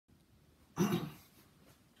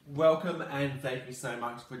Welcome and thank you so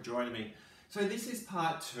much for joining me. So this is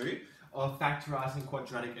part 2 of factorising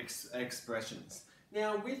quadratic expressions.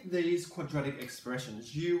 Now with these quadratic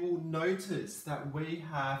expressions you will notice that we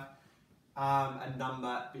have a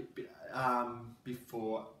number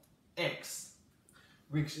before x,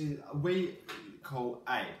 which we call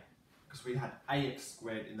a, because we had ax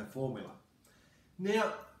squared in the formula.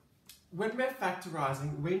 Now when we're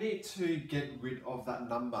factorising, we need to get rid of that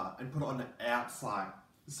number and put it on the outside.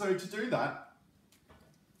 So to do that,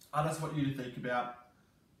 I just want you to think about,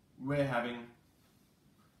 we're having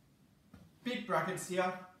big brackets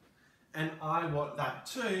here, and I want that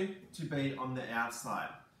 2 to be on the outside.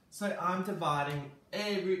 So I'm dividing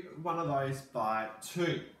every one of those by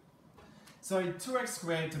 2. So 2x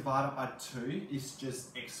squared divided by 2 is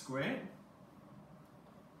just x squared.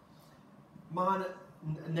 Minus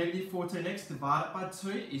negative 14x divided by 2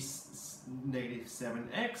 is negative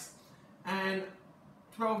 7x. And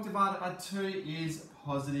 12 divided by 2 is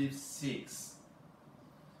positive 6.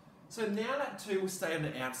 So now that 2 will stay on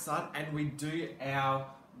the outside and we do our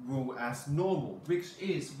rule as normal, which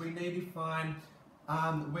is we need to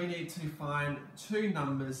find two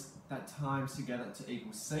numbers that times together to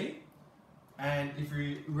equal c. And if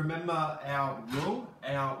you remember our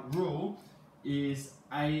rule is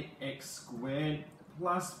ax squared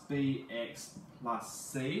plus bx plus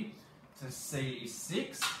c. So c is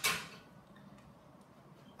 6.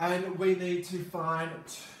 And we need to find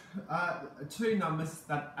two numbers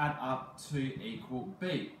that add up to equal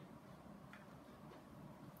b.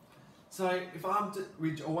 So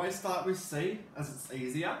we always start with c as it's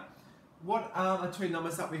easier. What are the two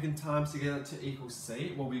numbers that we can times together to equal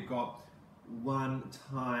c? Well, we've got 1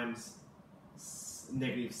 times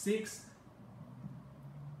negative 6.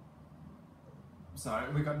 So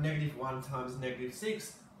we've got negative 1 times negative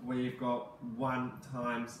 6. We've got 1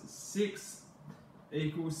 times 6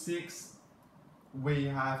 equals 6. We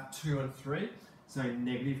have 2 and 3, so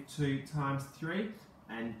negative 2 times 3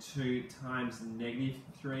 and 2 times negative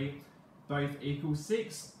 3 both equal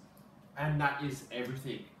 6, and that is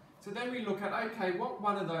everything. So then we look at, okay, what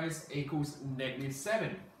one of those equals negative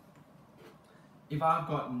 7? If I've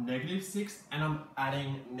got negative 6 and I'm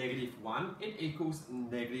adding negative 1, it equals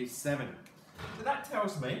negative 7. So that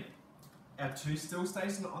tells me our 2 still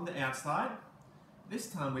stays on the outside. This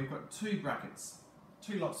time we've got 2 brackets.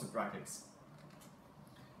 2 lots of brackets.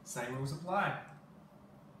 Same rules apply.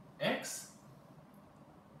 X,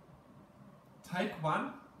 take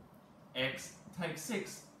 1, x, take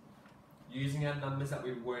 6. Using our numbers that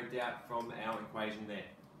we've worked out from our equation there.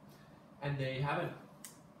 And there you have it.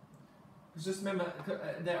 Just remember,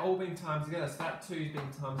 they're all being times together, so that 2 is being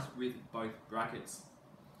times with both brackets.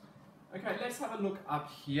 Okay, let's have a look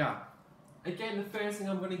up here. Again, the first thing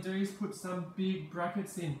I'm going to do is put some big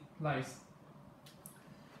brackets in place.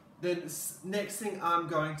 The next thing I'm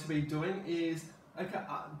going to be doing is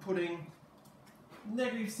putting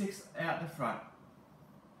negative 6 out the front.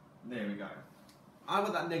 There we go. I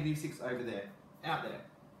want that negative 6 over there, out there.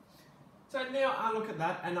 So now I look at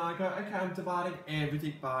that and I go, okay, I'm dividing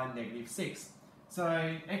everything by negative 6. So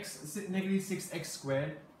negative 6x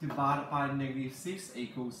squared divided by negative 6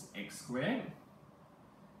 equals x squared.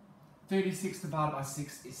 36 divided by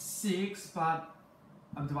 6 is 6, but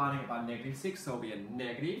I'm dividing it by negative 6, so it'll be a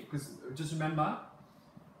negative, because just remember,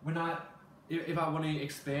 if I want to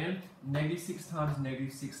expand, negative 6 times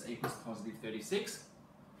negative 6 equals positive 36.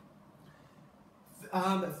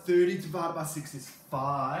 30 divided by 6 is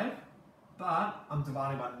 5, but I'm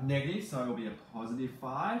dividing by negative, so it'll be a positive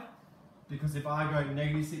 5, because if I go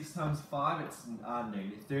negative 6 times 5, it's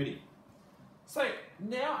negative 30. So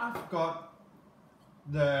now I've got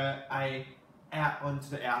the a out onto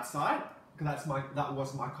the outside, because that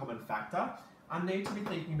was my common factor. I need to be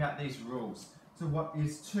thinking about these rules. So what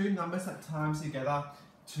is 2 numbers that times together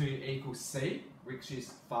to equal c, which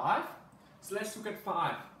is 5. So let's look at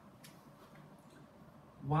 5.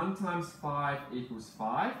 1 times 5 equals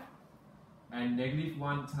 5, and negative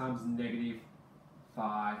 1 times negative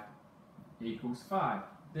 5 equals 5.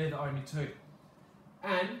 They're the only 2.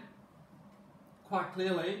 And quite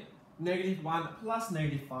clearly, negative 1 plus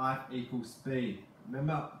negative 5 equals b.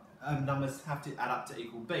 Remember, numbers have to add up to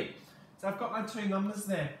equal b. So I've got my 2 numbers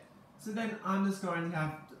there. So then I'm just going to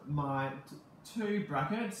have my 2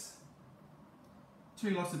 brackets,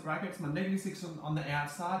 2 lots of brackets, my negative 6 on the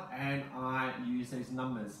outside, and I use these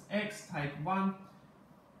numbers. X take 1,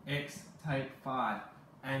 x take 5.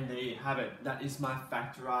 And there you have it. That is my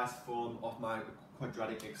factorised form of my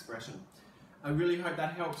quadratic expression. I really hope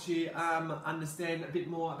that helps you understand a bit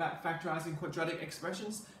more about factorising quadratic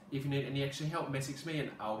expressions. If you need any extra help, message me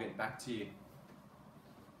and I'll get back to you.